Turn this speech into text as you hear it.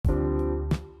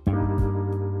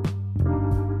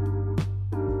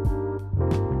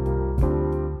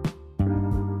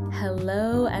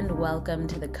welcome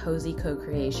to the Cozy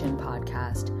Co-Creation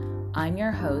podcast. I'm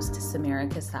your host,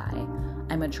 Samira Kasai.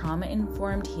 I'm a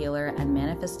trauma-informed healer and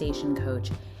manifestation coach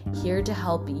here to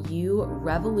help you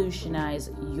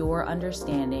revolutionize your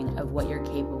understanding of what you're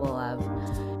capable of.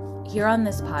 Here on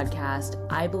this podcast,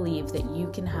 I believe that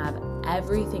you can have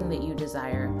everything that you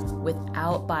desire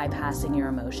without bypassing your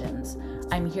emotions.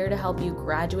 I'm here to help you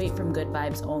graduate from good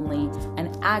vibes only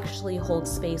and actually hold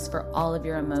space for all of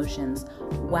your emotions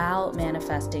while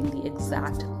manifesting the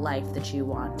exact life that you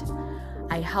want.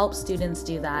 I help students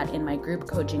do that in my group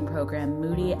coaching program,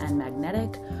 Moody and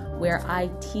Magnetic, where I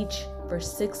teach for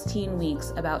 16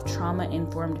 weeks about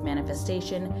trauma-informed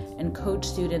manifestation and coach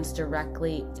students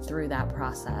directly through that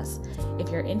process. If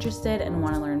you're interested and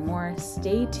want to learn more,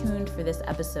 stay tuned for this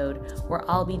episode where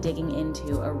I'll be digging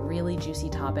into a really juicy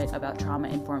topic about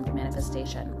trauma-informed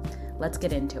manifestation. Let's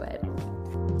get into it.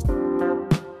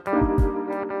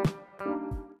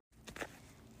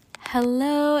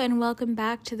 Hello and welcome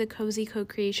back to the Cozy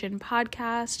Co-Creation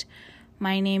podcast.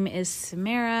 My name is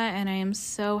Samira, and I am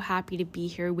so happy to be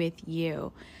here with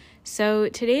you. So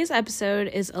today's episode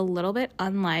is a little bit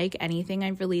unlike anything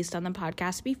I've released on the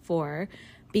podcast before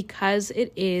because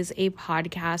it is a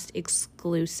podcast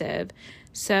exclusive.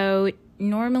 So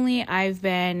normally I've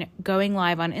been going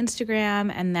live on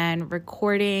Instagram and then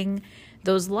recording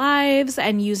those lives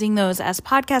and using those as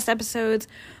podcast episodes.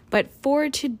 But for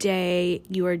today,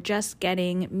 you are just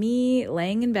getting me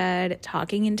laying in bed,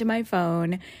 talking into my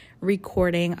phone,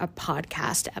 recording a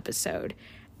podcast episode.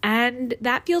 And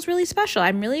that feels really special.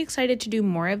 I'm really excited to do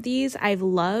more of these. I've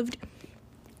loved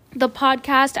the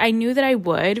podcast. I knew that I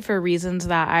would for reasons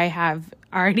that I have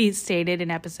already stated in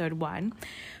episode 1.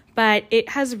 But it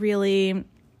has really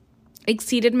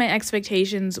exceeded my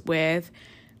expectations with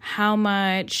how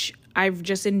much I've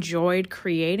just enjoyed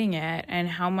creating it and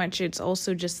how much it's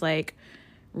also just like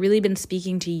really been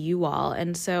speaking to you all.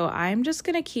 And so I'm just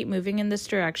going to keep moving in this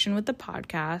direction with the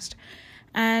podcast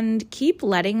and keep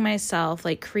letting myself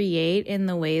like create in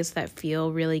the ways that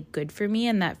feel really good for me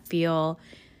and that feel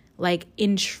like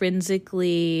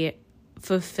intrinsically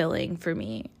fulfilling for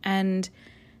me. And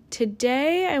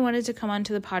today I wanted to come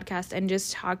onto the podcast and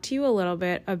just talk to you a little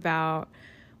bit about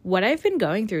what I've been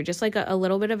going through, just like a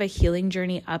little bit of a healing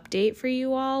journey update for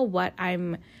you all, what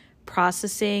I'm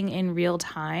processing in real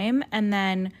time, and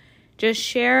then just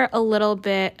share a little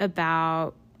bit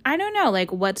about, I don't know,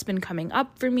 like what's been coming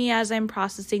up for me as I'm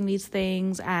processing these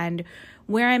things and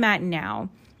where I'm at now.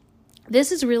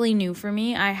 This is really new for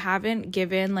me. I haven't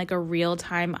given like a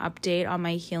real-time update on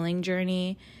my healing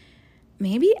journey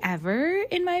maybe ever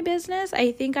in my business.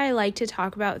 I think I like to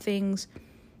talk about things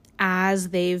as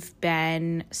they've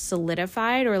been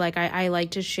solidified, or like I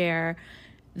like to share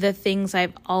the things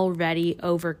I've already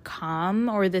overcome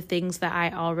or the things that I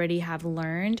already have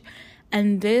learned.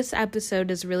 And this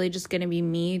episode is really just going to be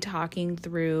me talking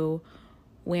through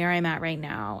where I'm at right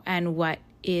now and what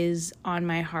is on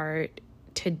my heart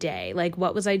today. Like,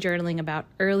 what was I journaling about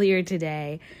earlier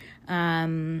today?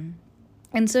 And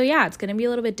so, yeah, it's going to be a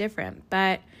little bit different.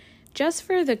 But just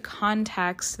for the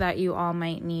context that you all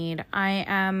might need, I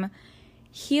am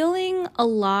healing a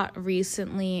lot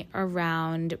recently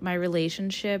around my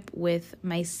relationship with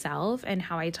myself and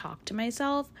how I talk to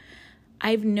myself.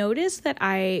 I've noticed that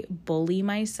I bully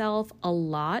myself a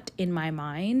lot in my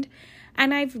mind,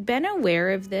 and I've been aware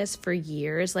of this for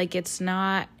years. Like, it's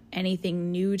not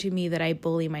anything new to me that I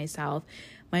bully myself.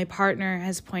 My partner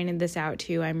has pointed this out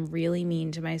too. I'm really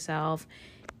mean to myself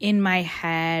in my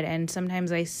head, and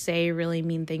sometimes I say really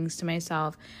mean things to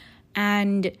myself.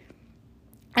 And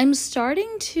I'm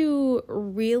starting to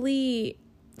really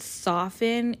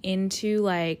soften into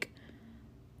like,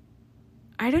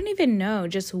 I don't even know,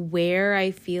 just where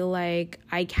I feel like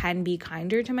I can be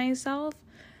kinder to myself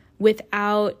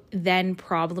without then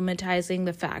problematizing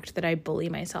the fact that I bully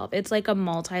myself. It's like a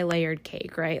multi-layered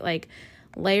cake, right? Like,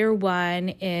 layer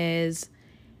 1 is,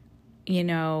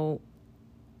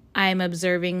 I'm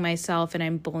observing myself and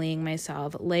I'm bullying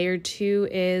myself. Layer 2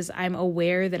 is I'm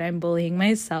aware that I'm bullying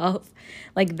myself,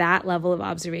 like that level of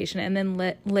observation. And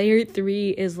then layer 3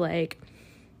 is like,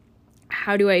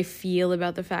 how do I feel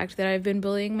about the fact that I've been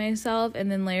bullying myself? And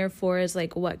then layer 4 is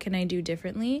like, what can I do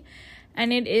differently?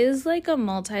 And it is like a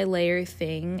multi-layer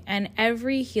thing. And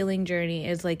every healing journey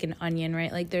is like an onion,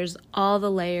 right? Like, there's all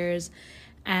the layers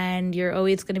and you're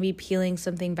always going to be peeling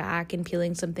something back and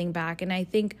peeling something back. And I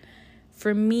think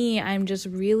for me, I'm just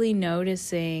really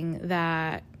noticing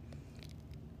that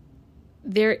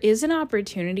there is an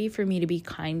opportunity for me to be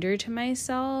kinder to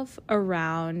myself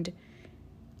around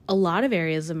a lot of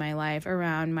areas of my life,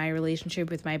 around my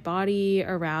relationship with my body,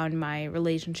 around my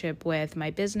relationship with my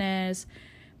business,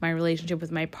 my relationship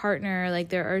with my partner. Like,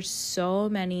 there are so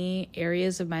many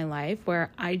areas of my life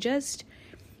where I just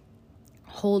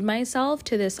hold myself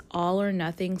to this all or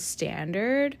nothing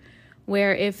standard,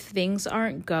 where if things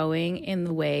aren't going in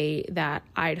the way that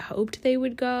I'd hoped they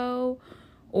would go,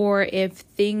 or if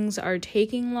things are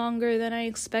taking longer than I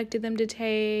expected them to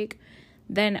take,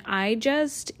 then I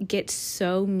just get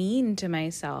so mean to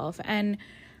myself. And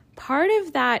part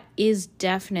of that is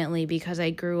definitely because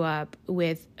I grew up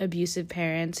with abusive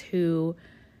parents who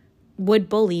would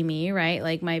bully me, right?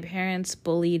 Like, my parents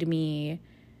bullied me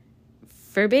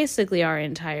for basically our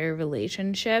entire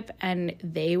relationship, and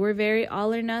they were very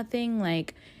all or nothing.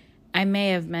 Like, I may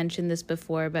have mentioned this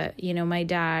before, but, my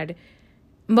dad,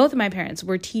 both of my parents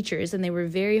were teachers, and they were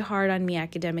very hard on me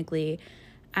academically.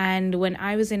 And when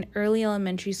I was in early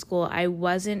elementary school, I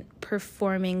wasn't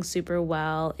performing super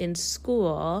well in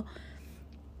school.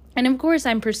 And of course,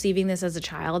 I'm perceiving this as a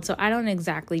child, so I don't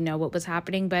exactly know what was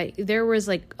happening, but there was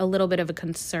like a little bit of a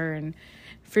concern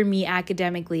for me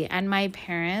academically. And my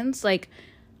parents, like,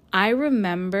 I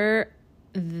remember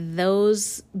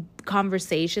those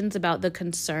conversations about the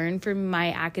concern for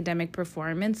my academic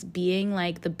performance being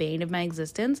like the bane of my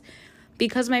existence,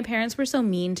 because my parents were so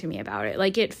mean to me about it.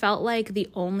 Like, it felt like the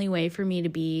only way for me to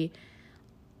be,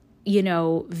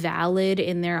 valid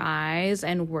in their eyes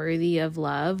and worthy of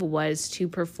love was to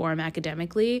perform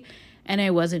academically, and I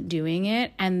wasn't doing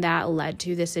it. And that led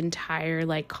to this entire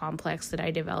like complex that I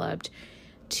developed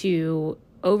to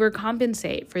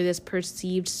overcompensate for this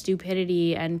perceived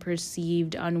stupidity and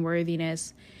perceived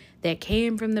unworthiness that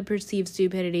came from the perceived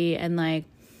stupidity. And like,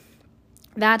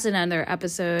 that's another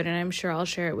episode, and I'm sure I'll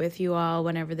share it with you all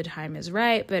whenever the time is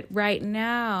right. But right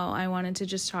now, I wanted to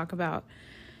just talk about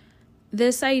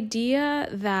this idea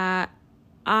that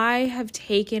I have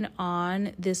taken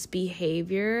on this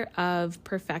behavior of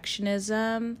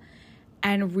perfectionism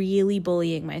and really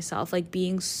bullying myself, like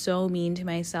being so mean to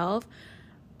myself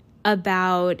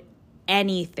about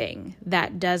anything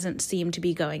that doesn't seem to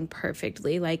be going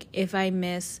perfectly. Like, if I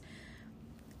miss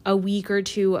a week or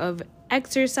two of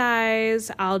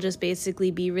exercise, I'll just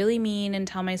basically be really mean and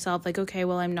tell myself like, okay,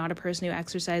 well, I'm not a person who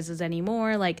exercises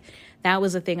anymore. Like, that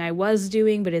was a thing I was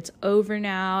doing, but it's over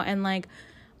now. And like,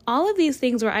 all of these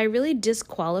things where I really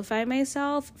disqualify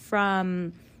myself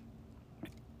from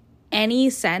any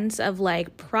sense of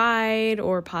like pride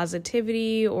or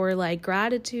positivity or like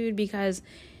gratitude, because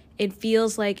it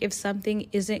feels like if something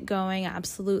isn't going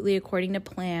absolutely according to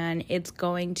plan, it's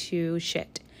going to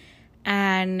shit.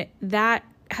 And that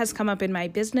has come up in my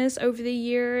business over the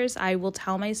years. I will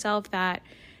tell myself that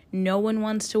no one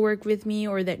wants to work with me,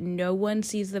 or that no one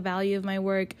sees the value of my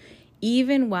work,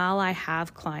 even while I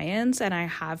have clients and I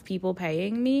have people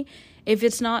paying me. If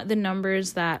it's not the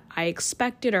numbers that I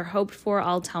expected or hoped for,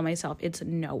 I'll tell myself it's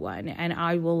no one. And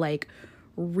I will like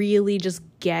really just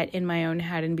get in my own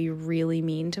head and be really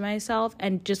mean to myself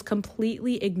and just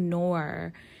completely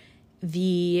ignore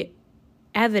the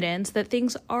evidence that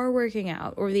things are working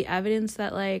out, or the evidence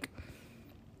that like,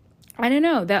 I don't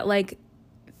know, that like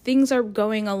things are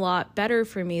going a lot better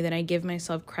for me than I give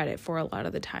myself credit for a lot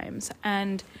of the times.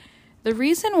 And the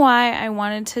reason why I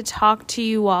wanted to talk to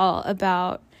you all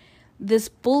about this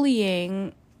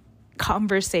bullying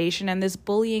conversation and this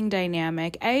bullying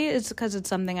dynamic, is because it's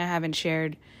something I haven't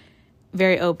shared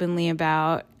very openly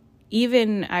about.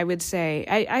 Even, I would say,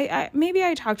 I maybe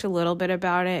I talked a little bit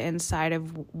about it inside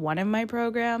of one of my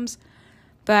programs,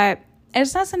 but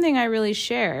it's not something I really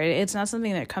share. It's not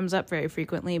something that comes up very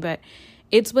frequently, but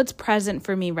it's what's present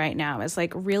for me right now. It's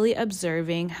like really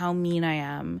observing how mean I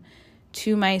am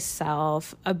to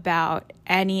myself about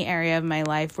any area of my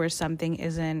life where something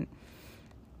isn't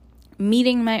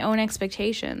meeting my own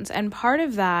expectations. And part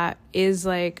of that is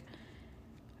like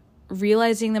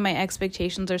realizing that my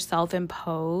expectations are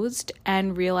self-imposed,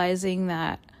 and realizing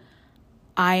that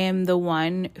I am the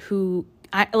one who,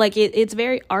 it's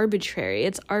very arbitrary.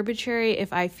 It's arbitrary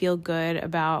if I feel good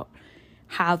about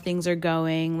how things are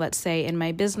going, let's say in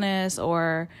my business,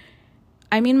 or,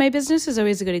 I mean, my business is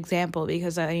always a good example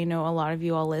because I know a lot of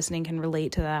you all listening can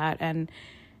relate to that, and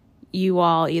you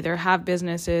all either have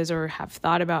businesses or have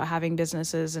thought about having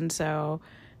businesses. And so,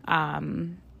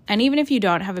 and even if you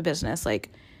don't have a business, like,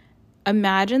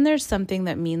 imagine there's something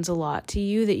that means a lot to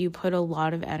you, that you put a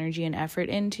lot of energy and effort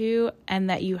into, and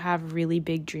that you have really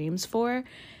big dreams for.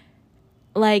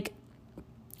 Like,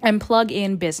 and plug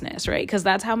in business, right? Because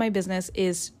that's how my business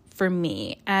is for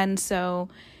me. And so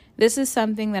this is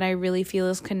something that I really feel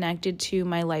is connected to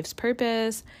my life's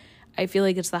purpose. I feel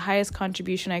like it's the highest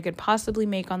contribution I could possibly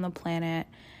make on the planet.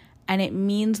 And it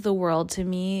means the world to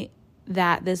me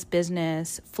that this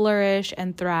business flourish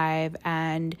and thrive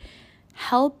and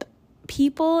help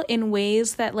people in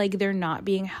ways that like they're not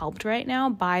being helped right now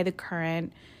by the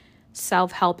current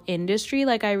self-help industry.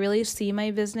 Like I really see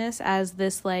my business as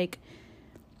this like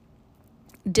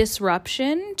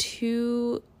disruption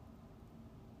to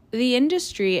the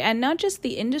industry, and not just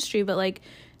the industry, but like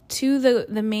to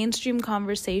the mainstream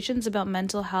conversations about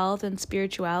mental health and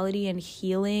spirituality and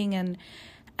healing.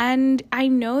 And I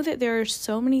know that there are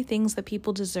so many things that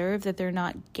people deserve that they're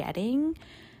not getting.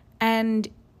 And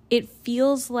it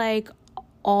feels like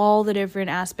all the different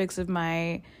aspects of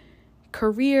my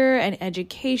career and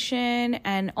education,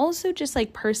 and also just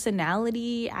like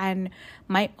personality and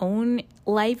my own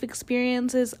life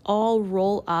experiences all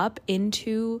roll up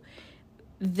into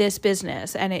this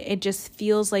business. And it just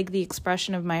feels like the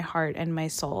expression of my heart and my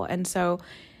soul. And so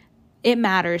it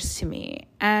matters to me.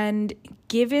 And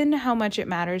given how much it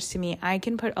matters to me, I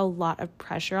can put a lot of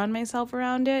pressure on myself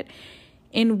around it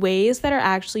in ways that are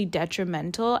actually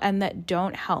detrimental and that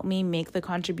don't help me make the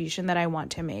contribution that I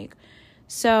want to make.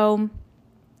 So,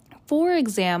 for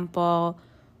example,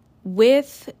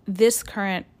 with this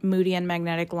current Moody and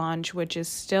Magnetic launch, which is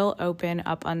still open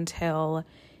up until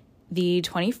the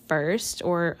 21st,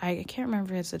 or I can't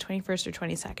remember if it's the 21st or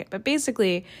 22nd, but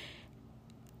basically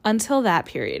until that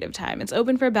period of time, it's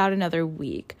open for about another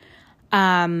week.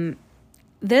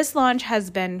 This launch has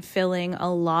been filling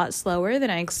a lot slower than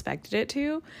I expected it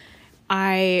to.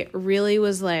 I really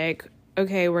was like,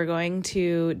 okay, we're going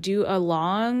to do a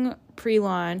long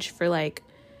pre-launch for like,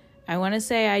 I want to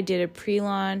say I did a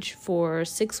pre-launch for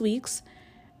 6 weeks,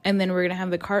 and then we're going to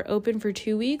have the cart open for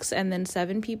 2 weeks, and then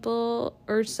 7 people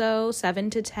or so,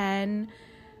 7 to 10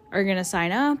 are going to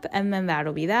sign up, and then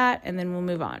that'll be that, and then we'll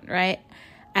move on, right?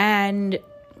 And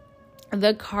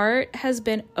the cart has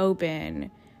been open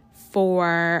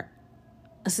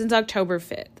since October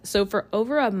 5th. So for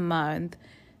over a month,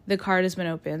 the cart has been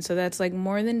open. So that's like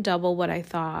more than double what I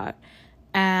thought.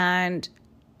 And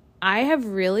I have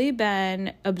really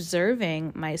been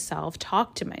observing myself,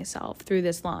 talk to myself through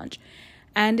this launch.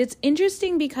 And it's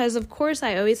interesting because, of course,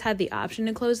 I always had the option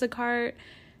to close the cart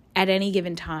at any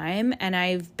given time. And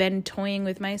I've been toying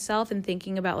with myself and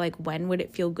thinking about like, when would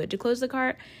it feel good to close the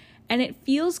cart? And it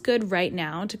feels good right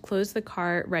now to close the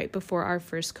cart right before our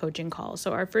first coaching call.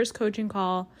 So our first coaching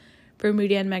call for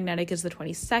Moody and Magnetic is the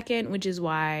 22nd, which is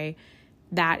why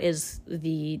that is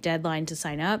the deadline to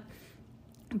sign up.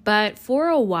 But for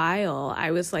a while,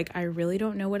 I was like, I really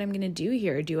don't know what I'm going to do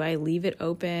here. Do I leave it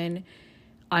open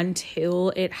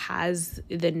until it has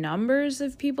the numbers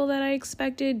of people that I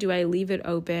expected? Do I leave it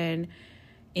open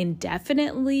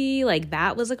indefinitely? Like,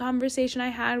 that was a conversation I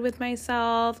had with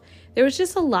myself. There was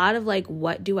just a lot of like,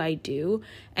 what do I do?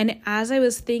 And as I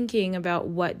was thinking about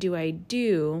what do I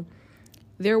do,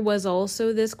 there was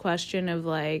also this question of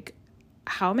like,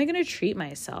 how am I going to treat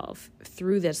myself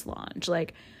through this launch?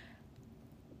 Like,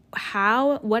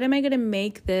 what am I going to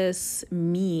make this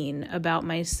mean about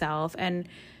myself? And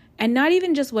not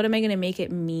even just what am I going to make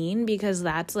it mean, because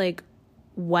that's like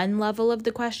one level of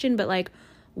the question, but like,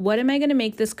 what am I going to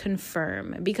make this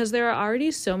confirm? Because there are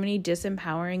already so many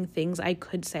disempowering things I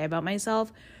could say about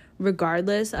myself,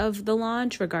 regardless of the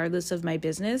launch, regardless of my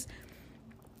business.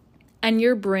 And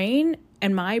your brain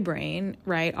and my brain,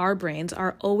 right, our brains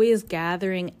are always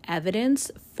gathering evidence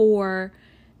for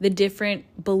the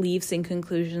different beliefs and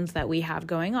conclusions that we have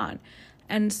going on.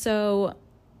 And so,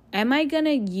 am I going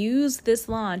to use this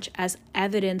launch as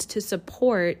evidence to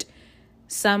support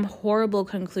some horrible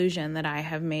conclusion that I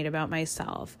have made about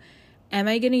myself? Am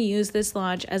I going to use this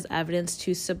launch as evidence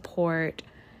to support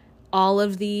all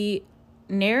of the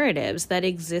narratives that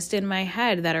exist in my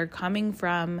head that are coming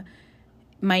from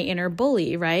my inner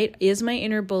bully, right? Is my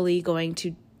inner bully going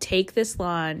to take this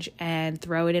launch and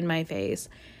throw it in my face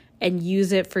and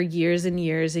use it for years and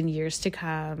years and years to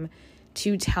come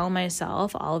to tell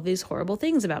myself all of these horrible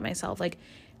things about myself? Like,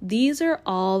 these are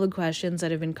all the questions that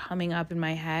have been coming up in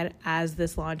my head as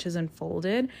this launch has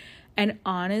unfolded. And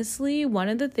honestly, one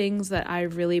of the things that I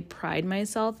really pride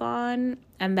myself on,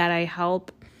 and that I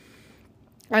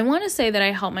want to say that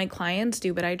I help my clients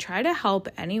do, but I try to help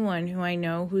anyone who I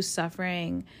know who's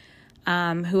suffering,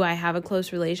 who I have a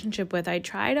close relationship with. I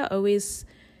try to always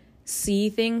see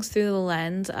things through the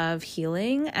lens of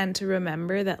healing, and to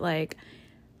remember that like,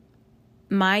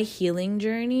 my healing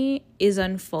journey is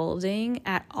unfolding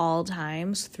at all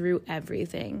times through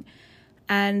everything.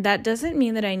 And that doesn't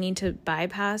mean that I need to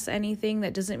bypass anything.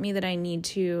 That doesn't mean that I need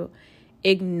to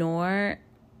ignore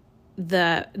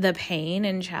the pain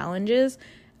and challenges.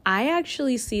 I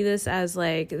actually see this as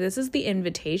like, this is the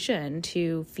invitation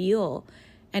to feel,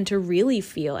 and to really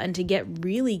feel, and to get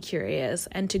really curious,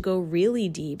 and to go really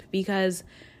deep, because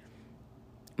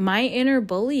my inner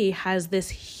bully has this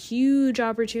huge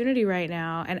opportunity right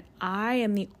now, and I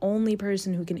am the only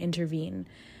person who can intervene.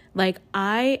 Like,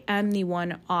 I am the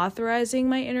one authorizing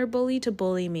my inner bully to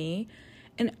bully me,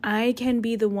 and I can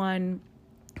be the one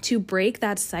to break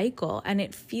that cycle. And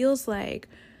it feels like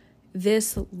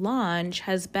this launch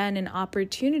has been an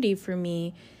opportunity for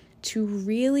me to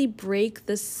really break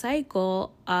the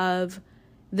cycle of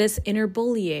this inner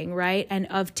bullying, right? And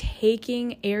of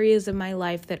taking areas of my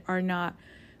life that are not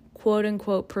quote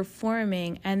unquote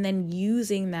performing and then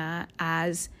using that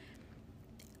as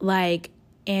like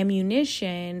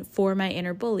ammunition for my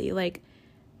inner bully. Like,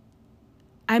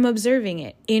 I'm observing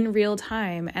it in real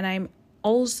time, and I'm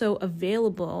also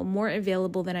available, more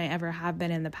available than I ever have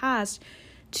been in the past,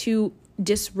 to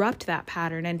disrupt that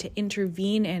pattern and to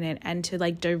intervene in it and to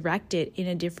like direct it in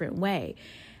a different way.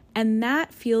 And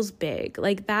that feels big.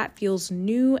 Like, that feels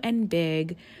new and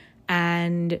big.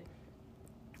 And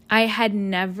I had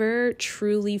never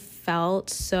truly felt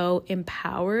so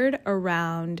empowered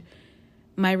around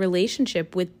my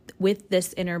relationship with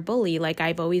this inner bully. Like,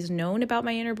 I've always known about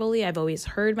my inner bully. I've always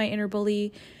heard my inner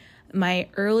bully. My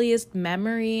earliest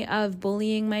memory of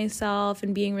bullying myself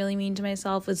and being really mean to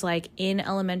myself was like in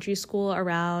elementary school,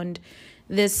 around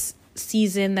this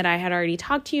season that I had already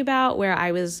talked to you about, where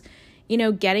I was,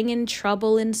 getting in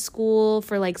trouble in school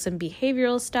for like some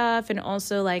behavioral stuff, and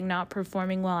also like not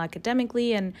performing well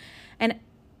academically. And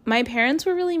my parents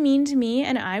were really mean to me,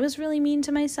 and I was really mean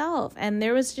to myself. And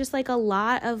there was just like a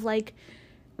lot of like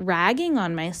ragging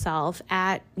on myself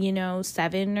at,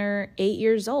 7 or 8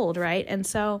 years old, right? And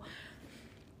so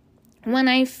when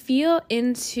I feel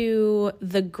into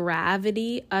the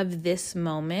gravity of this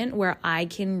moment where I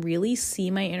can really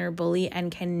see my inner bully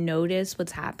and can notice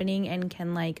what's happening and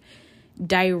can like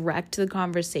direct the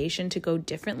conversation to go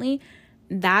differently,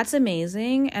 that's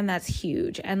amazing. And that's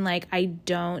huge. And like, I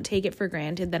don't take it for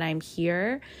granted that I'm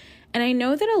here. And I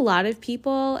know that a lot of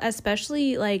people,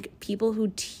 especially like people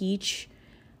who teach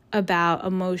about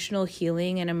emotional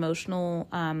healing and emotional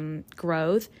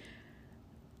growth,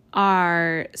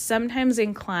 are sometimes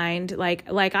inclined, like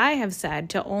I have said,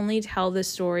 to only tell the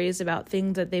stories about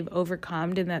things that they've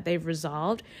overcome and that they've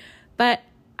resolved. But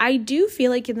I do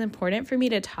feel like it's important for me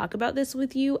to talk about this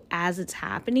with you as it's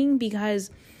happening, because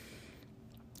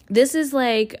this is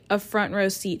like a front row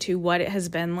seat to what it has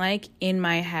been like in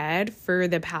my head for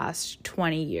the past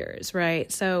 20 years, right?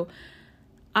 So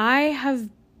I have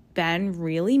been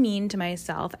really mean to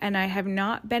myself, and I have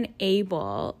not been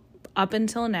able up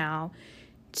until now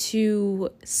to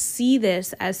see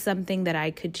this as something that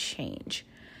I could change.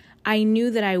 I knew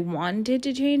that I wanted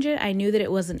to change it. I knew that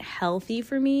it wasn't healthy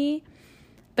for me,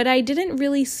 but I didn't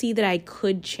really see that I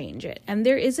could change it. And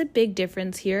there is a big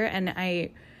difference here. And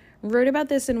I wrote about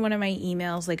this in one of my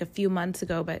emails like a few months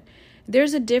ago, but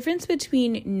there's a difference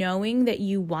between knowing that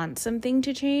you want something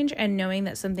to change and knowing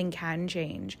that something can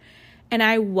change. And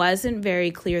I wasn't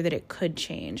very clear that it could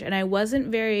change. And I wasn't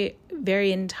very,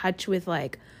 very in touch with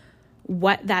like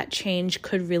what that change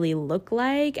could really look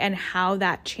like and how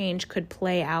that change could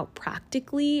play out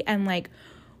practically, and like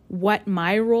what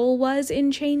my role was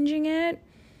in changing it.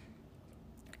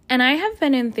 And I have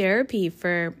been in therapy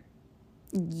for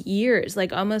years,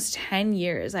 like almost 10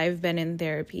 years I've been in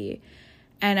therapy,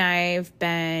 and I've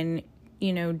been,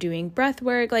 doing breath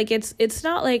work. Like it's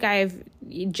not like I've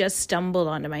just stumbled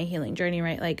onto my healing journey,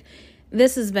 right? Like,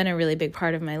 this has been a really big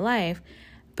part of my life,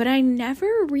 but I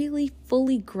never really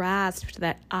fully grasped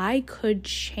that I could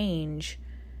change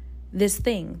this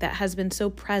thing that has been so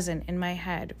present in my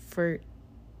head for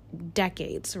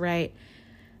decades, right?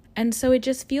 And so it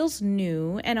just feels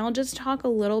new. And I'll just talk a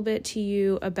little bit to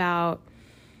you about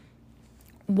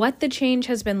what the change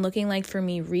has been looking like for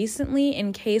me recently,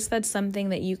 in case that's something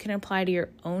that you can apply to your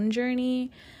own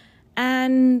journey.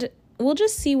 And we'll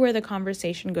just see where the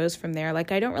conversation goes from there.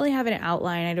 Like, I don't really have an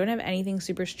outline. I don't have anything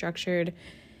super structured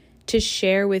to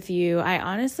share with you. I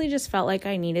honestly just felt like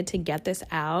I needed to get this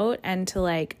out and to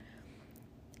like,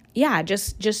 yeah,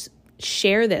 just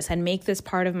share this and make this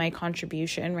part of my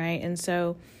contribution, right? And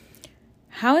so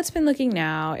how it's been looking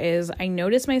now is I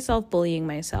notice myself bullying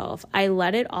myself. I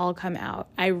let it all come out.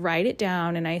 I write it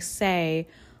down and I say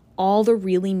all the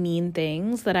really mean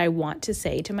things that I want to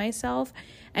say to myself.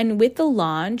 And with the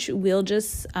launch, we'll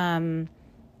just,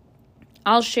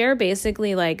 I'll share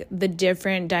basically like the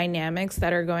different dynamics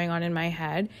that are going on in my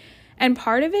head. And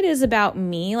part of it is about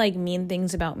me, like mean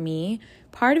things about me.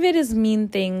 Part of it is mean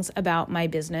things about my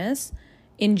business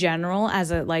in general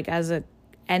as a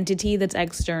entity that's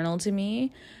external to me.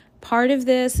 Part of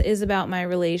this is about my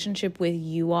relationship with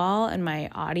you all and my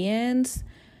audience.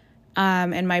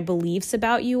 and my beliefs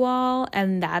about you all.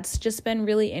 And that's just been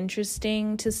really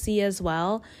interesting to see as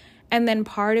well. And then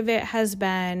part of it has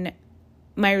been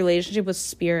my relationship with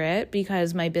spirit,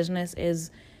 because my business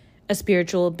is a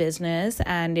spiritual business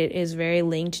and it is very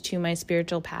linked to my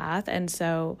spiritual path. And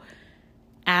so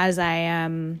as I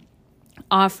am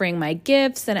offering my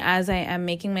gifts and as I am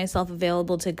making myself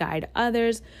available to guide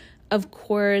others, of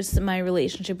course, my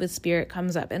relationship with spirit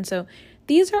comes up. And so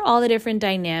these are all the different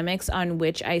dynamics on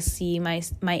which I see my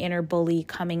inner bully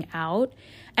coming out.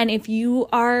 And if you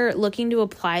are looking to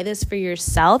apply this for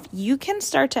yourself, you can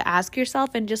start to ask yourself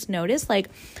and just notice, like,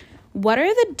 what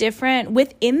are the different,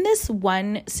 within this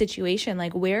one situation,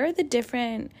 like, what are the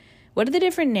different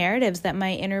narratives that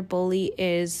my inner bully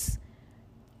is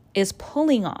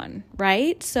pulling on,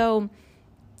 right? So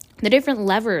the different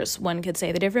levers, one could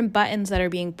say, the different buttons that are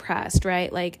being pressed,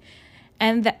 right? Like,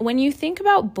 and when you think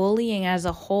about bullying as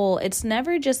a whole, it's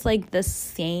never just like the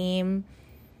same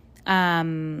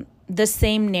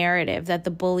narrative that the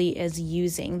bully is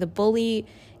using. The bully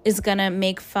is going to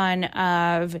make fun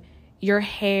of your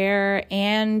hair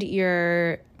and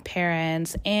your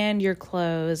parents and your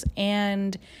clothes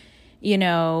and, you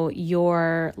know,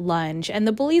 your lunch. And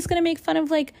the bully is going to make fun of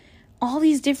like all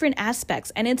these different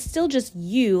aspects. And it's still just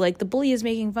you. Like, the bully is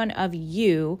making fun of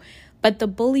you, but the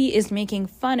bully is making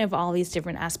fun of all these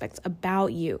different aspects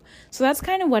about you. So that's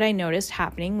kind of what I noticed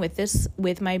happening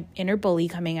with my inner bully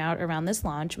coming out around this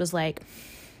launch, was like,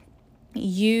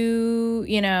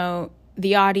 you know,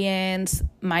 the audience,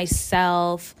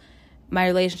 myself, my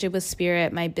relationship with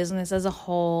spirit, my business as a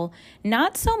whole,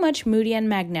 not so much Moody and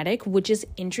Magnetic, which is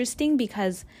interesting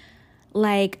because,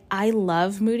 like, I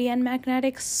love Moody and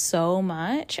Magnetic so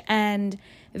much. And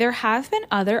there have been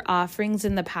other offerings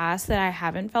in the past that I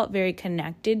haven't felt very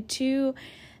connected to,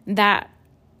 that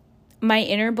my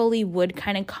inner bully would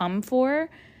kind of come for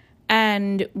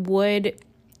and would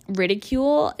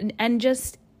ridicule. And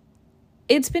just,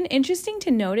 it's been interesting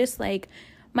to notice, like,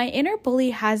 my inner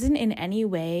bully hasn't in any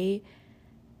way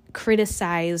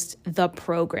criticized the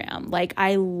program. Like,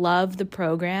 I love the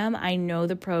program. I know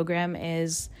the program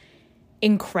is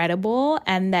incredible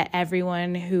and that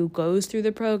everyone who goes through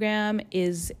the program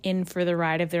is in for the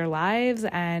ride of their lives.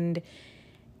 And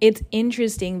it's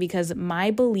interesting because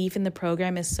my belief in the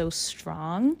program is so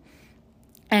strong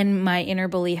and my inner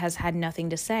bully has had nothing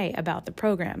to say about the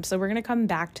program. So we're going to come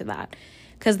back to that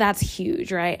because that's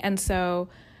huge, right? And so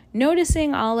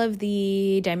noticing all of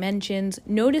the dimensions,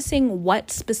 noticing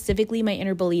what specifically my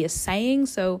inner bully is saying.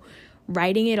 So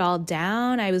writing it all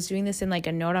down. I was doing this in like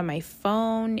a note on my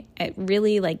phone,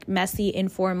 really like messy,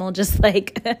 informal, just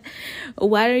like,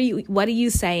 what are you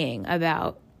saying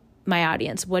about my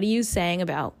audience? What are you saying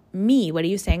about me? What are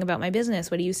you saying about my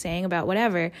business? What are you saying about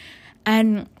whatever?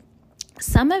 And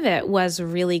some of it was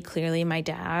really clearly my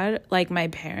dad, like my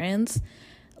parents,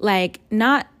 like,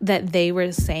 not that they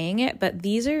were saying it, but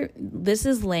this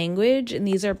is language and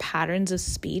these are patterns of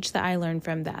speech that I learned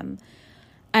from them.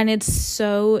 And it's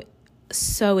so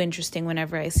interesting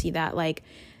whenever I see that. Like,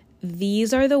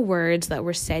 these are the words that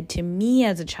were said to me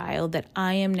as a child that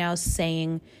I am now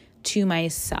saying to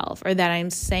myself, or that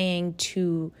I'm saying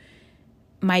to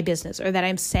my business, or that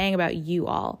I'm saying about you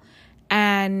all.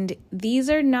 And these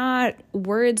are not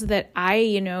words that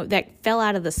that fell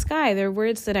out of the sky. They're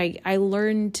words that I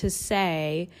learned to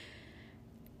say,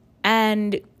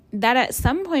 and that at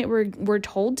some point were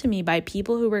told to me by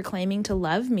people who were claiming to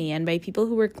love me and by people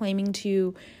who were claiming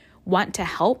to want to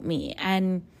help me.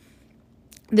 And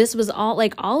this was all,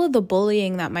 like, all of the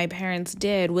bullying that my parents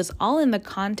did was all in the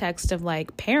context of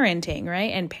like parenting,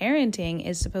 right? And parenting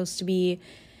is supposed to be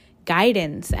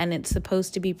guidance, and it's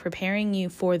supposed to be preparing you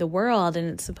for the world, and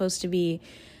it's supposed to be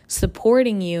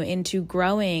supporting you into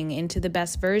growing into the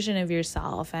best version of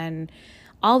yourself, and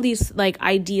all these like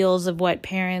ideals of what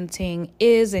parenting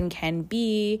is and can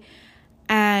be.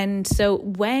 And so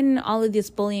when all of this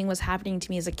bullying was happening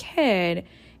to me as a kid,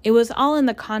 it was all in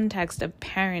the context of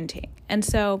parenting. And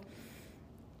so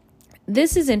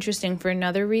this is interesting for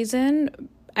another reason.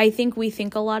 I think we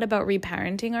think a lot about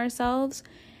reparenting ourselves.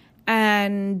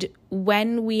 And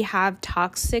when we have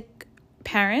toxic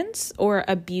parents or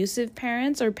abusive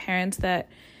parents or parents that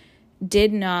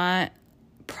did not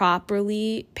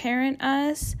properly parent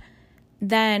us,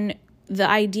 then the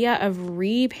idea of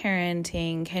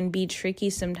reparenting can be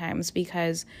tricky sometimes,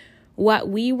 because what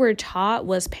we were taught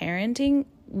was parenting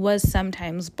was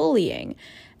sometimes bullying.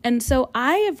 And so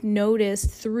I have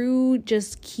noticed through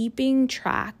just keeping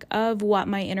track of what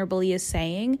my inner bully is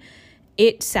saying,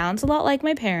 it sounds a lot like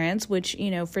my parents, which,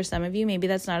 for some of you, maybe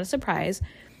that's not a surprise.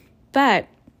 But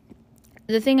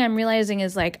the thing I'm realizing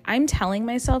is like, I'm telling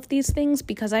myself these things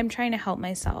because I'm trying to help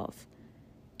myself.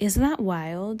 Isn't that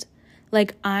wild?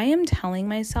 Like, I am telling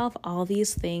myself all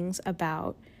these things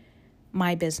about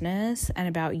my business and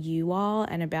about you all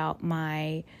and about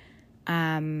my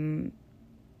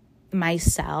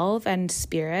myself and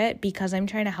spirit because I'm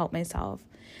trying to help myself.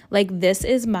 Like, this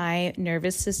is my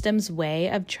nervous system's way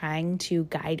of trying to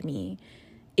guide me,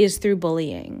 is through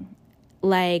bullying.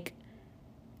 Like,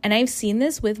 and I've seen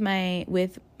this with my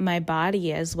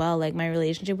body as well, like my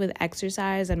relationship with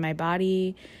exercise and my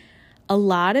body. A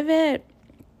lot of it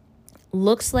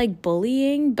looks like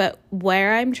bullying, but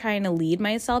where I'm trying to lead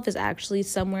myself is actually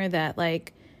somewhere that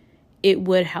like it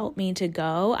would help me to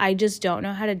go. I just don't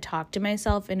know how to talk to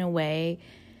myself in a way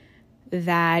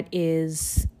that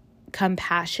is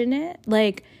compassionate.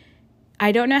 Like,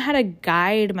 I don't know how to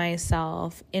guide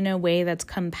myself in a way that's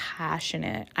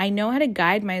compassionate. I know how to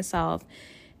guide myself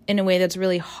in a way that's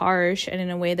really harsh and in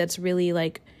a way that's really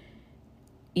like,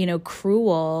 you know,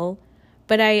 cruel.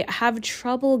 But I have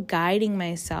trouble guiding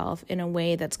myself in a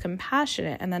way that's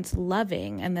compassionate and that's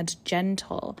loving and that's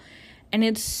gentle. And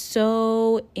it's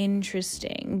so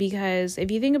interesting because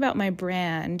if you think about my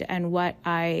brand and what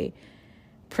I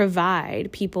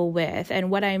provide people with and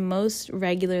what I most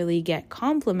regularly get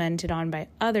complimented on by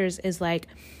others is like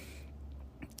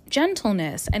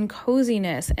gentleness and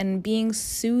coziness and being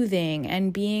soothing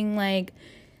and being like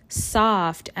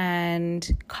soft and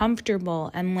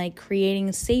comfortable and like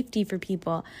creating safety for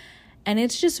people. And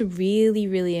it's just really,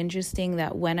 really interesting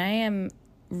that when I am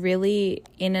really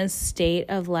in a state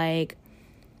of like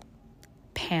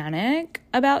panic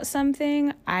about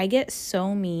something, I get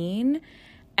so mean.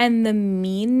 And the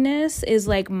meanness is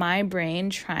like my brain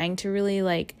trying to really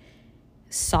like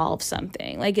solve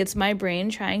something. Like, it's my brain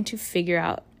trying to figure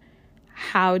out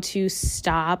how to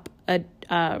stop a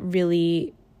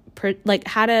really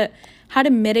how to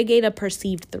mitigate a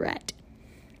perceived threat.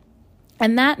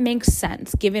 And that makes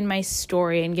sense given my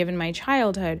story and given my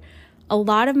childhood. A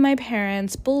lot of my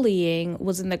parents' bullying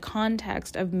was in the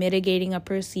context of mitigating a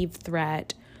perceived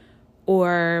threat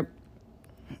or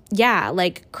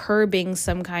like curbing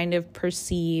some kind of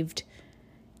perceived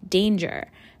danger.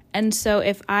 And so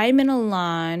if I'm in a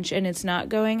launch and it's not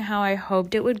going how I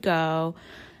hoped it would go,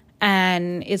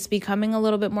 and it's becoming a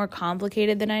little bit more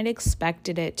complicated than I'd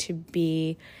expected it to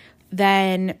be,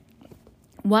 then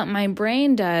what my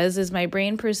brain does is my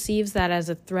brain perceives that as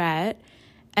a threat.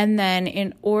 And then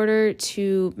in order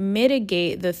to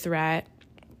mitigate the threat,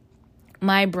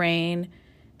 my brain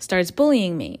starts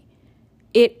bullying me.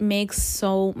 It makes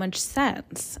so much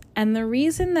sense. And the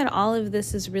reason that all of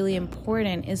this is really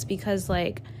important is because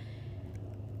like,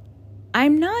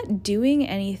 I'm not doing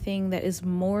anything that is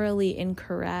morally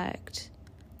incorrect.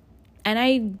 And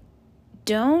I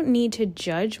don't need to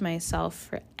judge myself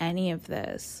for any of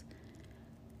this.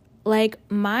 Like,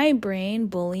 my brain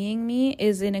bullying me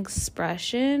is an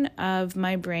expression of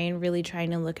my brain really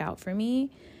trying to look out for me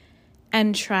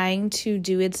and trying to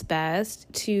do its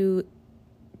best to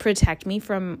protect me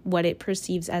from what it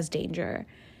perceives as danger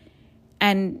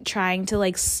and trying to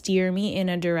like steer me in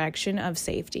a direction of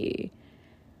safety.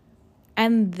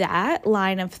 And that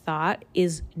line of thought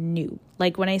is new.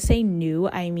 Like, when I say new,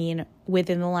 I mean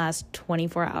within the last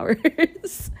 24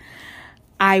 hours,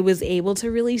 I was able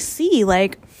to really see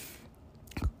like,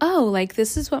 oh, like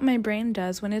this is what my brain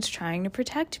does when it's trying to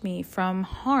protect me from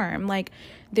harm. Like,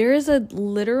 there is a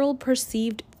literal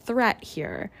perceived threat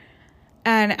here.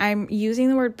 And I'm using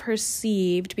the word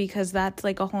perceived because that's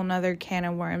like a whole nother can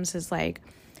of worms, is like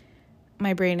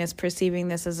my brain is perceiving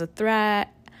this as a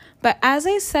threat. But as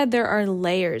I said, there are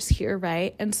layers here,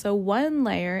 right? And so one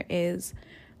layer is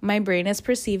my brain is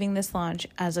perceiving this launch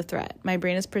as a threat. My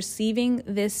brain is perceiving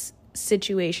this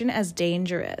situation as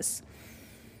dangerous.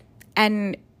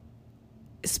 And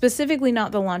specifically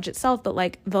not the launch itself, but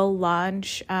like the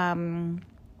launch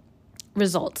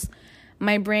results.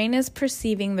 My brain is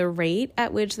perceiving the rate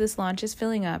at which this launch is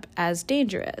filling up as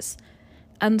dangerous.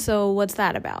 And so what's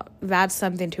that about? That's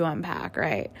something to unpack,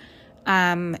 right?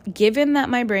 Given that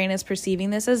my brain is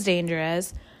perceiving this as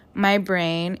dangerous, my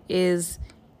brain is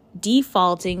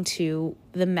defaulting to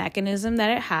the mechanism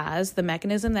that it has, the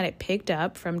mechanism that it picked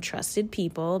up from trusted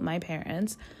people, my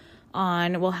parents,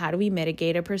 on, well, how do we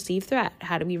mitigate a perceived threat?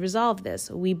 How do we resolve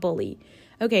this? We bully.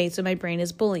 Okay, so my brain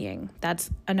is bullying. That's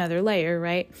another layer,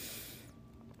 right?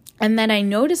 And then I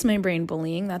notice my brain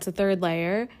bullying. That's a third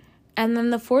layer. And then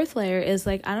the fourth layer is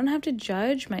like, I don't have to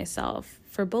judge myself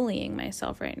for bullying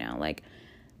myself right now. Like,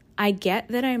 I get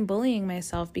that I'm bullying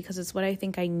myself because it's what I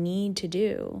think I need to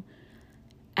do.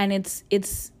 And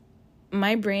it's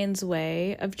my brain's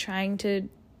way of trying to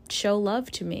show love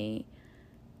to me.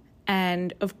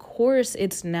 And of course,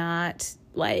 it's not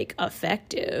like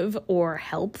effective or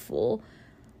helpful,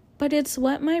 but it's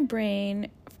what my brain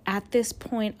at this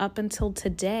point up until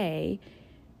today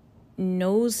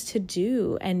knows to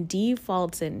do and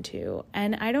defaults into.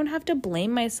 And I don't have to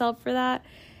blame myself for that.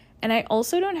 And I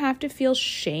also don't have to feel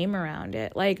shame around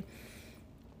it. Like,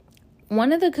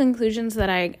 one of the conclusions that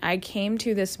I came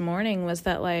to this morning was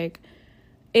that, like,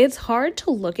 it's hard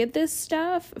to look at this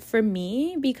stuff for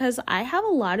me because I have a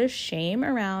lot of shame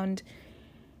around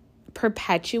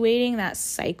perpetuating that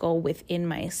cycle within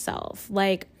myself.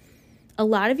 Like, a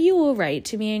lot of you will write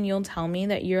to me and you'll tell me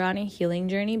that you're on a healing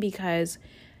journey because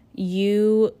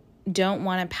you don't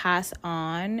want to pass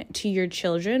on to your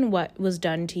children what was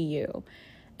done to you.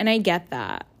 And I get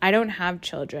that. I don't have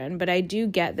children, but I do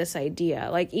get this idea.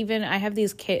 Like, even I have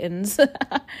these kittens and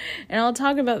I'll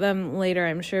talk about them later,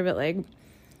 I'm sure, but like,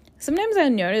 sometimes I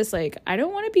notice, like, I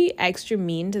don't want to be extra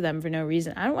mean to them for no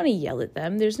reason. I don't want to yell at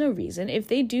them. There's no reason. If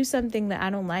they do something that I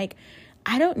don't like,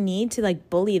 I don't need to, like,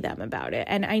 bully them about it.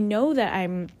 And I know that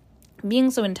I'm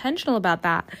being so intentional about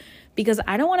that because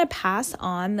I don't want to pass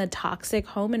on the toxic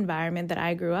home environment that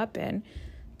I grew up in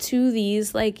to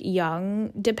these, like, young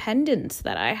dependents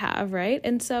that I have, right?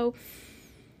 And so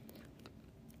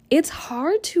it's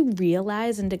hard to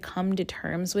realize and to come to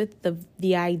terms with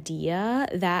the idea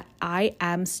that I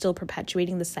am still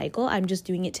perpetuating the cycle. I'm just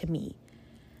doing it to me.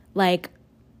 Like,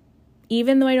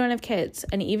 even though I don't have kids,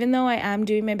 and even though I am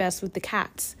doing my best with the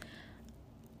cats,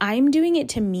 I'm doing it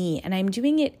to me, and I'm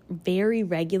doing it very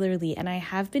regularly, and I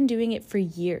have been doing it for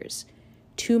years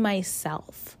to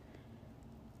myself.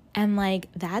 And, like,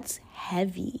 that's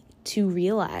heavy to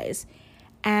realize.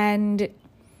 And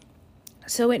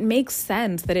so it makes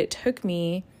sense that it took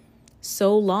me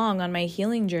so long on my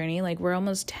healing journey. Like, we're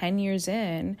almost 10 years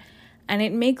in, and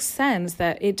it makes sense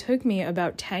that it took me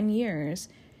about 10 years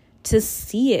to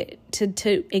see it,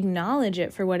 to acknowledge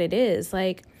it for what it is.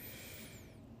 Like,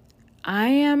 I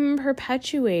am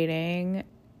perpetuating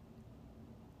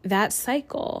that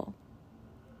cycle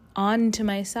onto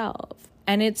myself.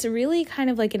 And it's really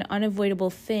kind of like an unavoidable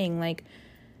thing. Like,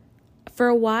 for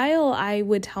a while, I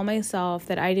would tell myself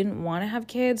that I didn't want to have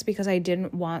kids because I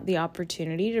didn't want the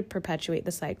opportunity to perpetuate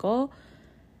the cycle.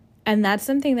 And that's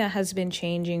something that has been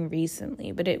changing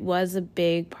recently, but it was a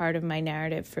big part of my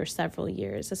narrative for several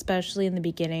years, especially in the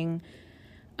beginning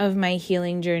of my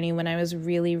healing journey when I was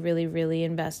really, really, really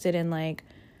invested in like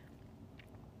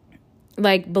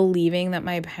believing that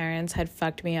my parents had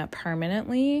fucked me up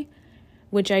permanently,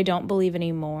 which I don't believe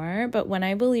anymore. But when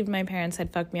I believed my parents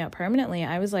had fucked me up permanently,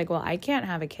 I was like, well, I can't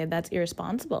have a kid. That's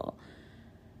irresponsible.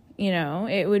 You know,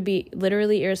 it would be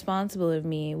literally irresponsible of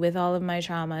me with all of my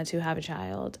trauma to have a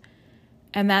child.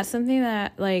 And that's something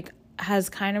that like has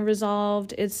kind of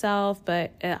resolved itself,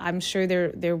 but I'm sure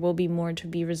there will be more to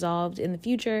be resolved in the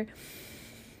future.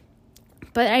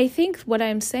 But I think what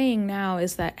I'm saying now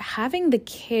is that having the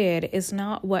kid is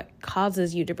not what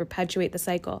causes you to perpetuate the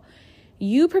cycle.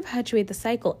 You perpetuate the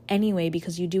cycle anyway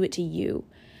because you do it to you.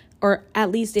 Or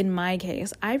at least in my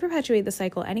case, I perpetuate the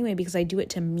cycle anyway because I do it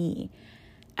to me.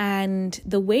 And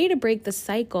the way to break the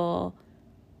cycle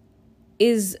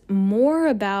is more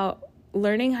about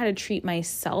learning how to treat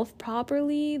myself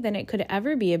properly than it could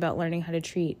ever be about learning how to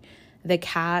treat the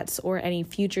cats or any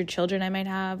future children I might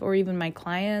have, or even my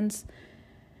clients,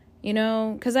 you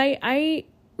know, because I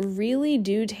really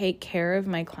do take care of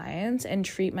my clients and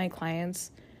treat my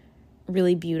clients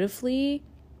really beautifully,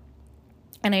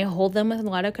 and I hold them with a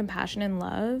lot of compassion and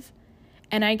love.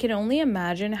 And I can only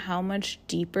imagine how much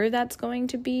deeper that's going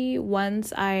to be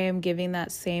once I am giving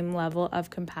that same level of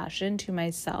compassion to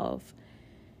myself.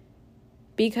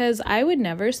 Because I would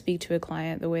never speak to a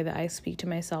client the way that I speak to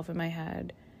myself in my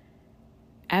head.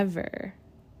 Ever.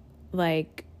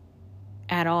 Like,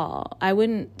 at all. I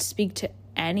wouldn't speak to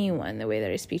anyone the way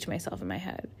that I speak to myself in my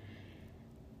head.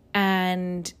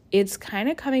 And it's kind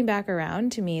of coming back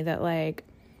around to me that, like,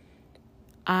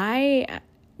 I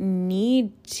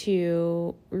need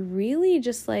to really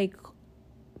just, like,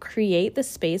 create the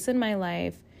space in my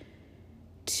life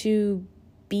to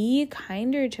be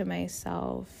kinder to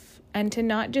myself and to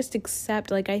not just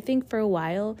accept. Like, I think for a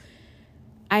while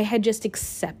I had just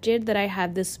accepted that I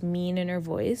had this mean inner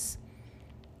voice,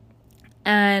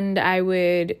 and I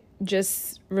would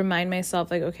just remind myself,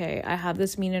 like, okay, I have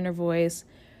this mean inner voice,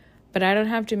 but I don't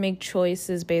have to make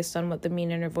choices based on what the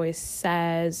mean inner voice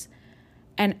says.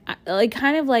 And like,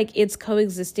 kind of like it's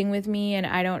coexisting with me, and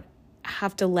I don't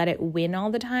have to let it win all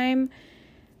the time.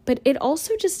 But it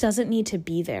also just doesn't need to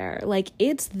be there. Like,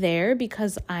 it's there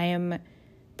because I am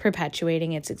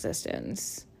perpetuating its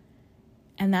existence.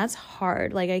 And that's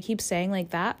hard. Like, I keep saying, like,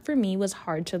 that for me was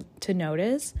hard to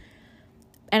notice.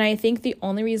 And I think the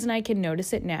only reason I can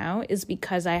notice it now is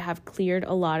because I have cleared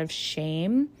a lot of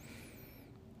shame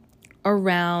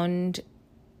around,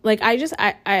 like,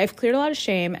 I've cleared a lot of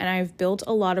shame, and I've built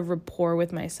a lot of rapport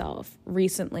with myself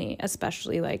recently,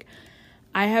 especially. Like,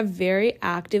 I have very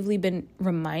actively been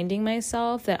reminding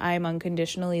myself that I am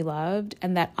unconditionally loved,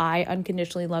 and that I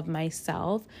unconditionally love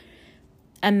myself,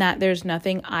 and that there's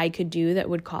nothing I could do that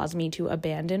would cause me to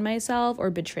abandon myself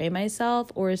or betray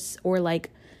myself or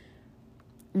like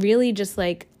really just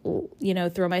like, you know,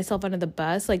 throw myself under the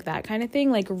bus, like that kind of thing.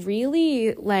 Like,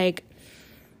 really, like,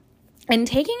 and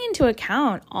taking into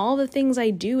account all the things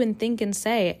I do and think and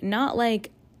say, not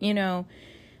like, you know,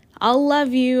 I'll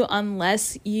love you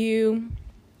unless you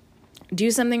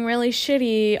do something really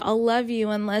shitty. I'll love you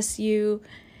unless you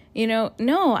know,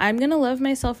 no, I'm going to love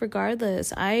myself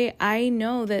regardless. I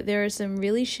know that there are some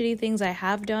really shitty things I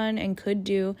have done and could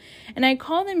do. And I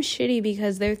call them shitty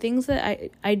because they're things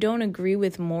that I don't agree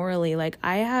with morally. Like,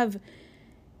 I have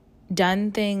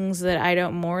done things that I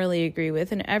don't morally agree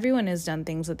with, and everyone has done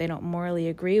things that they don't morally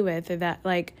agree with, or that,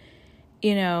 like,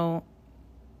 you know,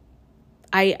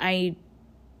 I've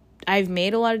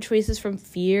made a lot of choices from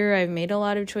fear. I've made a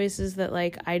lot of choices that,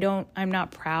 like, I'm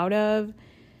not proud of,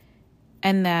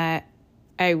 and that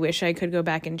I wish I could go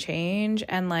back and change.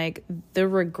 And, like, the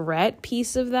regret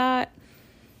piece of that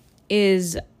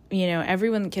is, you know,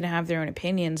 everyone can have their own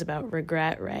opinions about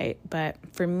regret, right? But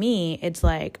for me, it's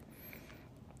like,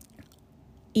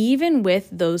 even with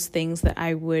those things that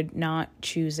I would not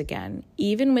choose again,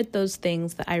 even with those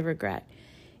things that I regret,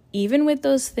 even with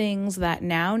those things that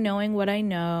now, knowing what I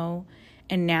know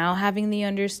and now having the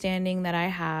understanding that I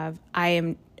have, I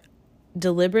am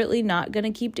deliberately not going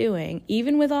to keep doing,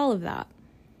 even with all of that,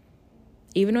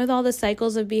 even with all the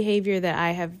cycles of behavior that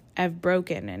I have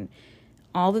broken, and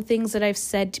all the things that I've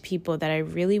said to people that I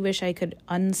really wish I could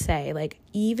unsay, like,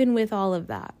 even with all of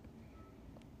that,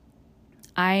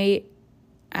 I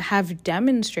have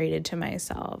demonstrated to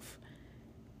myself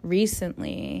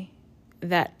recently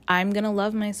that I'm going to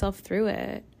love myself through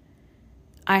it.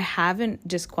 I haven't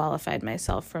disqualified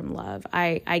myself from love.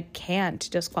 I can't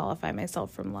disqualify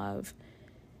myself from love.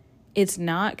 It's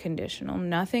not conditional.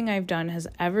 Nothing I've done has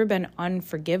ever been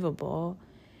unforgivable.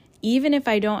 Even if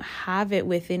I don't have it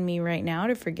within me right now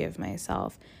to forgive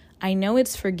myself, I know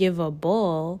it's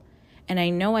forgivable, and I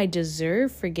know I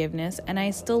deserve forgiveness, and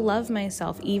I still love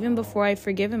myself. Even before I've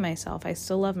forgiven myself, I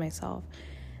still love myself.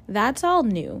 That's all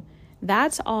new.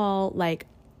 That's all, like,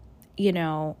 you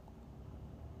know,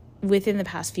 within the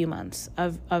past few months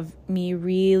of me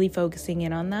really focusing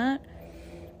in on that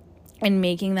and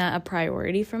making that a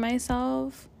priority for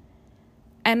myself.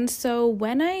 And so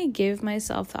when I give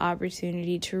myself the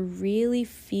opportunity to really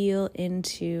feel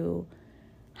into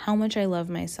how much I love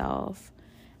myself,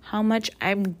 how much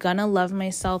I'm gonna love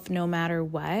myself no matter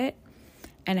what,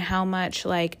 and how much,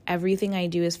 like, everything I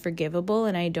do is forgivable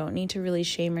and I don't need to really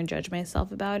shame or judge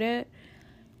myself about it,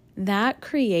 that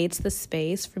creates the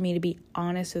space for me to be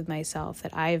honest with myself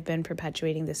that I have been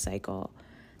perpetuating this cycle.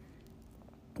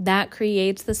 That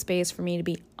creates the space for me to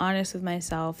be honest with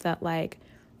myself that, like,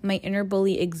 my inner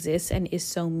bully exists and is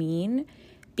so mean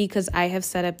because I have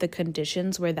set up the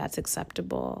conditions where that's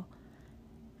acceptable.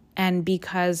 And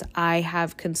because I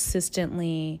have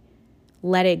consistently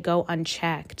let it go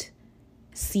unchecked,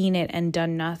 seen it and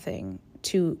done nothing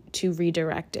to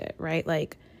redirect it, right?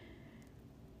 Like,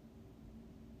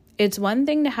 it's one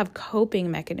thing to have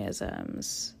coping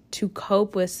mechanisms to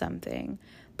cope with something,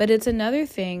 but it's another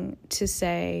thing to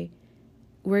say,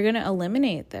 we're going to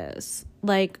eliminate this.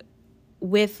 Like,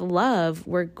 with love,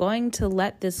 we're going to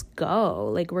let this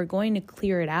go. Like, we're going to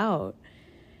clear it out.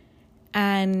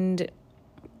 And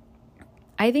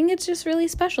I think it's just really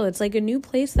special. It's like a new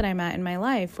place that I'm at in my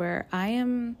life where I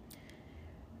am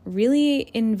really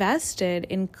invested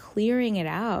in clearing it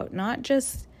out, not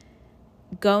just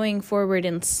going forward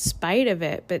in spite of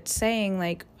it, but saying,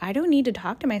 like, I don't need to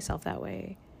talk to myself that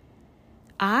way.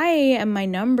 I am my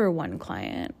number one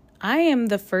client. I am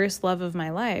the first love of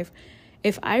my life.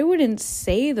 If I wouldn't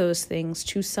say those things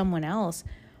to someone else,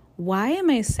 why am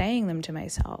I saying them to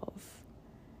myself?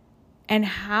 And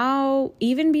how,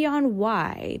 even beyond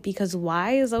why, because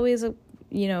why is always a,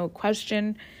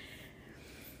 question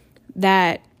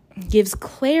that gives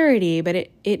clarity, but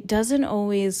it doesn't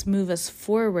always move us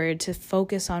forward to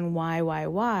focus on why.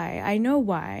 I know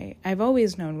why. I've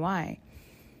always known why.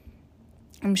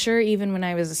 I'm sure even when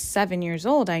I was 7 years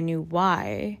old, I knew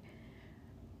why.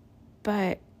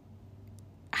 But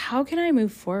how can I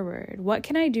move forward? What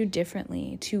can I do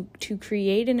differently to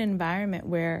create an environment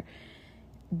where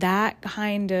that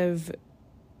kind of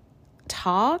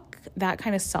talk, that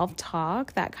kind of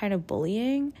self-talk, that kind of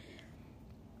bullying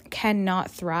cannot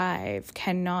thrive,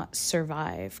 cannot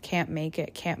survive, can't make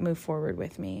it, can't move forward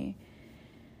with me.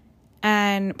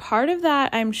 And part of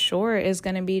that, I'm sure, is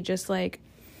going to be just like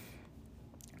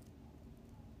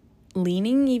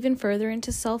leaning even further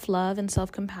into self-love and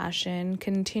self-compassion,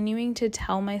 continuing to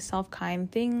tell myself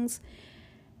kind things,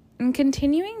 and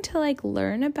continuing to like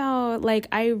learn about, like,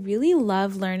 I really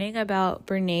love learning about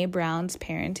Brené Brown's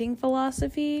parenting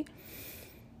philosophy.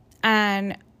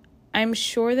 And I'm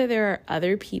sure that there are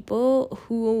other people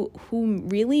who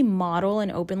really model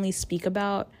and openly speak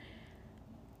about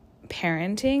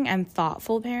parenting and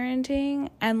thoughtful parenting,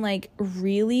 and like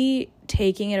really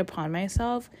taking it upon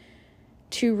myself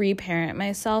to reparent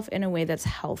myself in a way that's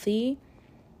healthy,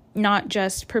 not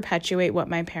just perpetuate what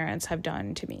my parents have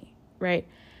done to me, right?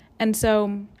 And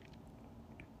so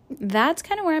that's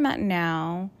kind of where I'm at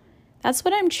now. That's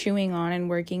what I'm chewing on and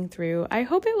working through. I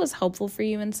hope it was helpful for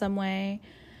you in some way.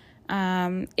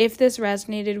 If this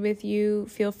resonated with you,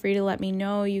 feel free to let me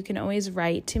know. You can always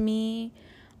write to me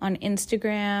on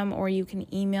Instagram, or you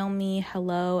can email me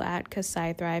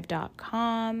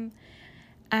hello@kasaithrive.com.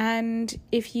 And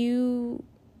if you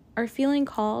are feeling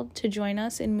called to join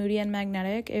us in Moody and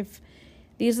Magnetic, if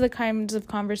these are the kinds of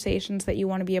conversations that you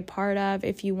want to be a part of,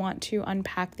 if you want to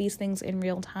unpack these things in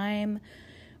real time,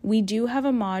 we do have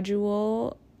a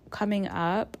module coming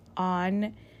up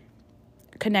on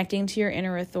connecting to your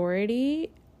inner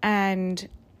authority and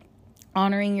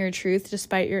honoring your truth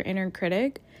despite your inner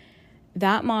critic.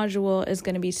 That module is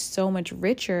going to be so much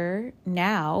richer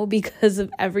now because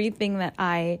of everything that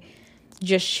I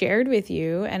just shared with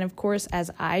you. And of course, as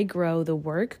I grow, the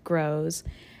work grows.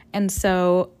 And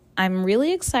so I'm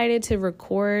really excited to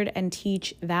record and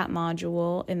teach that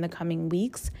module in the coming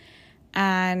weeks.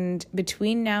 And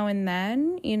between now and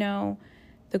then, you know,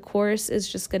 the course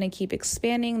is just going to keep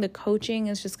expanding. The coaching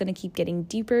is just going to keep getting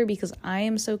deeper because I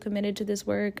am so committed to this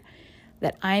work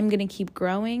that I'm going to keep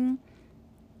growing.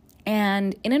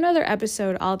 And in another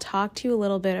episode, I'll talk to you a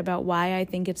little bit about why I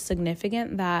think it's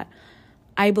significant that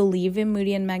I believe in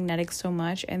Moody and Magnetic so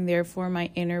much, and therefore my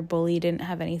inner bully didn't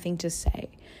have anything to say.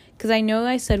 Because I know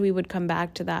I said we would come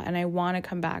back to that, and I want to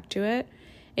come back to it.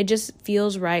 It just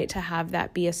feels right to have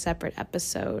that be a separate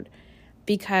episode,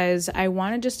 because I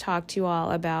want to just talk to you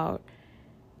all about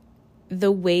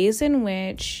the ways in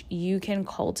which you can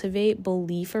cultivate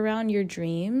belief around your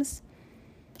dreams,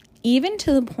 even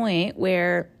to the point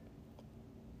where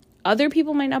other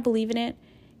people might not believe in it.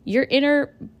 Your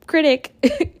inner critic,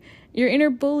 your inner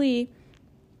bully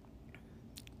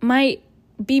might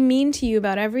be mean to you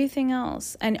about everything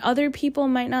else, and other people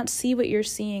might not see what you're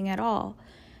seeing at all.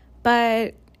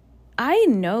 But I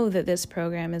know that this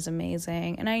program is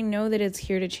amazing, and I know that it's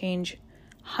here to change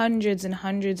hundreds and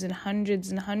hundreds and hundreds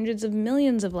and hundreds of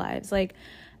millions of lives. Like,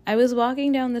 I was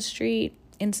walking down the street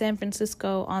in San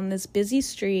Francisco on this busy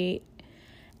street,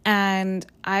 and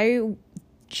I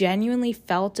genuinely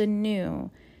felt and knew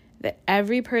that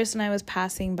every person I was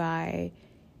passing by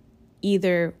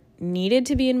either needed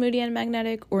to be in Moody and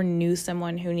Magnetic or knew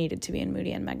someone who needed to be in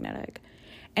Moody and Magnetic.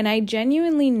 And I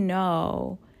genuinely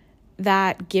know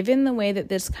that given the way that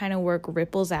this kind of work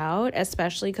ripples out,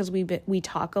 especially because we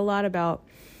talk a lot about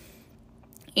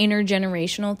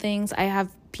intergenerational things. I have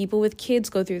people with kids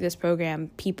go through this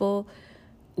program, people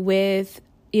with,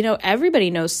 you know, everybody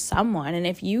knows someone. And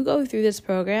if you go through this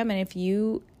program and if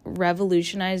you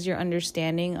revolutionize your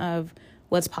understanding of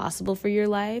what's possible for your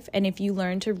life, and if you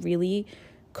learn to really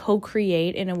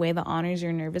co-create in a way that honors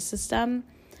your nervous system,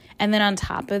 and then on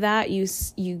top of that you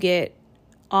get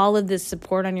all of this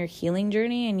support on your healing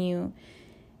journey, and you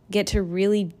get to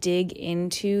really dig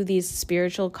into these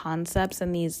spiritual concepts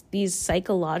and these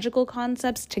psychological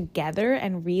concepts together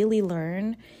and really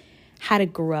learn how to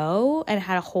grow and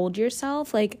how to hold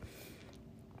yourself. Like,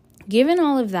 given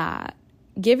all of that,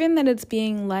 given that it's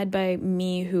being led by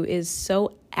me who is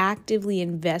so actively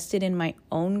invested in my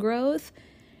own growth,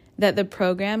 that the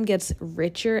program gets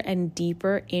richer and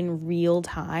deeper in real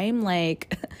time.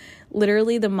 Like,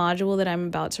 literally the module that I'm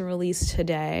about to release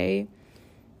today,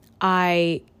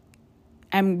 I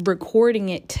am recording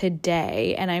it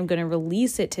today and I'm going to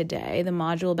release it today, the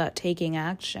module about taking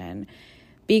action,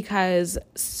 because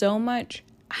so much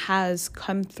has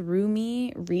come through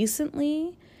me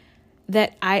recently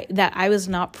that I was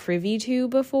not privy to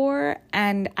before,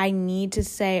 and I need to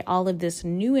say all of this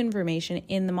new information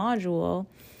in the module.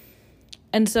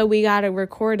 And so we got to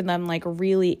record them like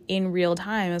really in real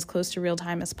time, as close to real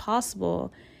time as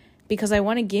possible, because I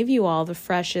want to give you all the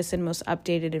freshest and most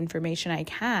updated information I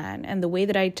can. And the way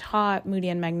that I taught Moody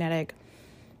and Magnetic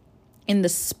in the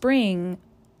spring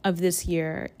of this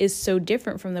year is so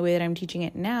different from the way that I'm teaching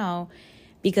it now,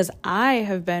 because I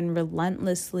have been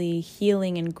relentlessly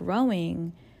healing and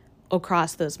growing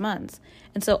across those months.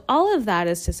 And so all of that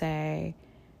is to say,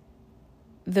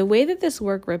 the way that this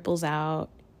work ripples out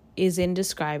is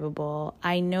indescribable.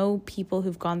 I know people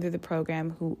who've gone through the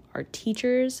program who are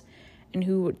teachers and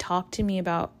who would talk to me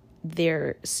about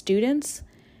their students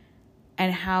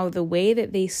and how the way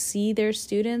that they see their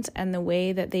students and the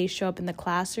way that they show up in the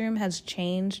classroom has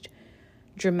changed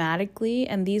dramatically.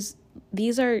 And these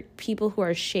are people who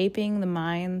are shaping the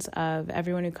minds of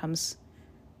everyone who comes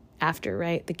after,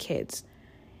 right? The kids.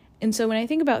 And so when I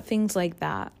think about things like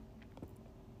that,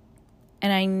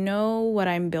 and I know what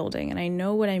I'm building and I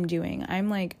know what I'm doing, I'm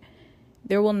like,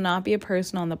 there will not be a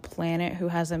person on the planet who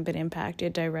hasn't been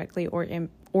impacted directly or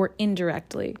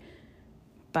indirectly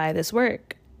by this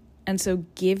work. And so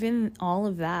given all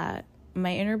of that,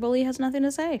 my inner bully has nothing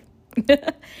to say.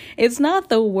 It's not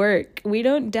the work. We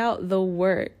don't doubt the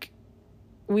work.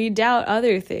 We doubt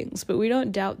other things, but we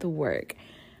don't doubt the work.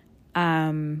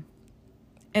 And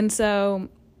so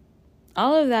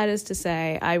all of that is to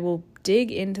say, I will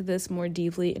dig into this more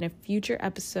deeply in a future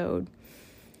episode.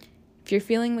 If you're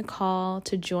feeling the call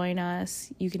to join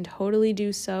us, you can totally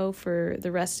do so for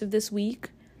the rest of this week.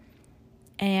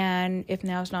 And if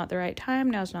now's not the right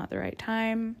time, now's not the right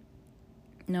time.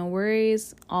 No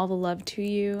worries. All the love to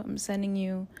you. I'm sending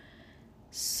you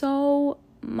so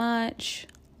much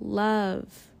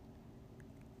love.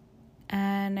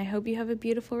 And I hope you have a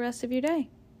beautiful rest of your day.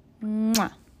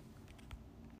 Mwah.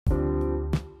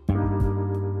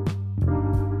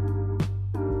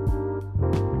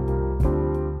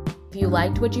 If you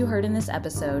liked what you heard in this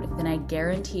episode, then I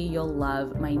guarantee you'll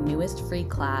love my newest free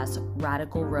class,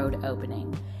 Radical Road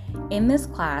Opening. In this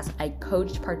class, I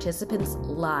coached participants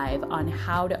live on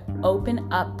how to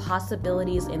open up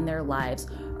possibilities in their lives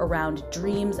around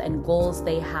dreams and goals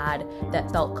they had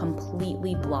that felt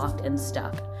completely blocked and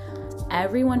stuck.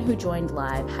 Everyone who joined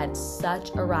live had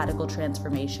such a radical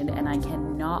transformation, and I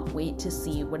cannot wait to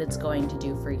see what it's going to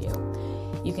do for you.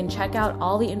 You can check out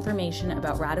all the information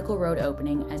about Radical Road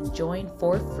Opening and join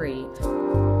for free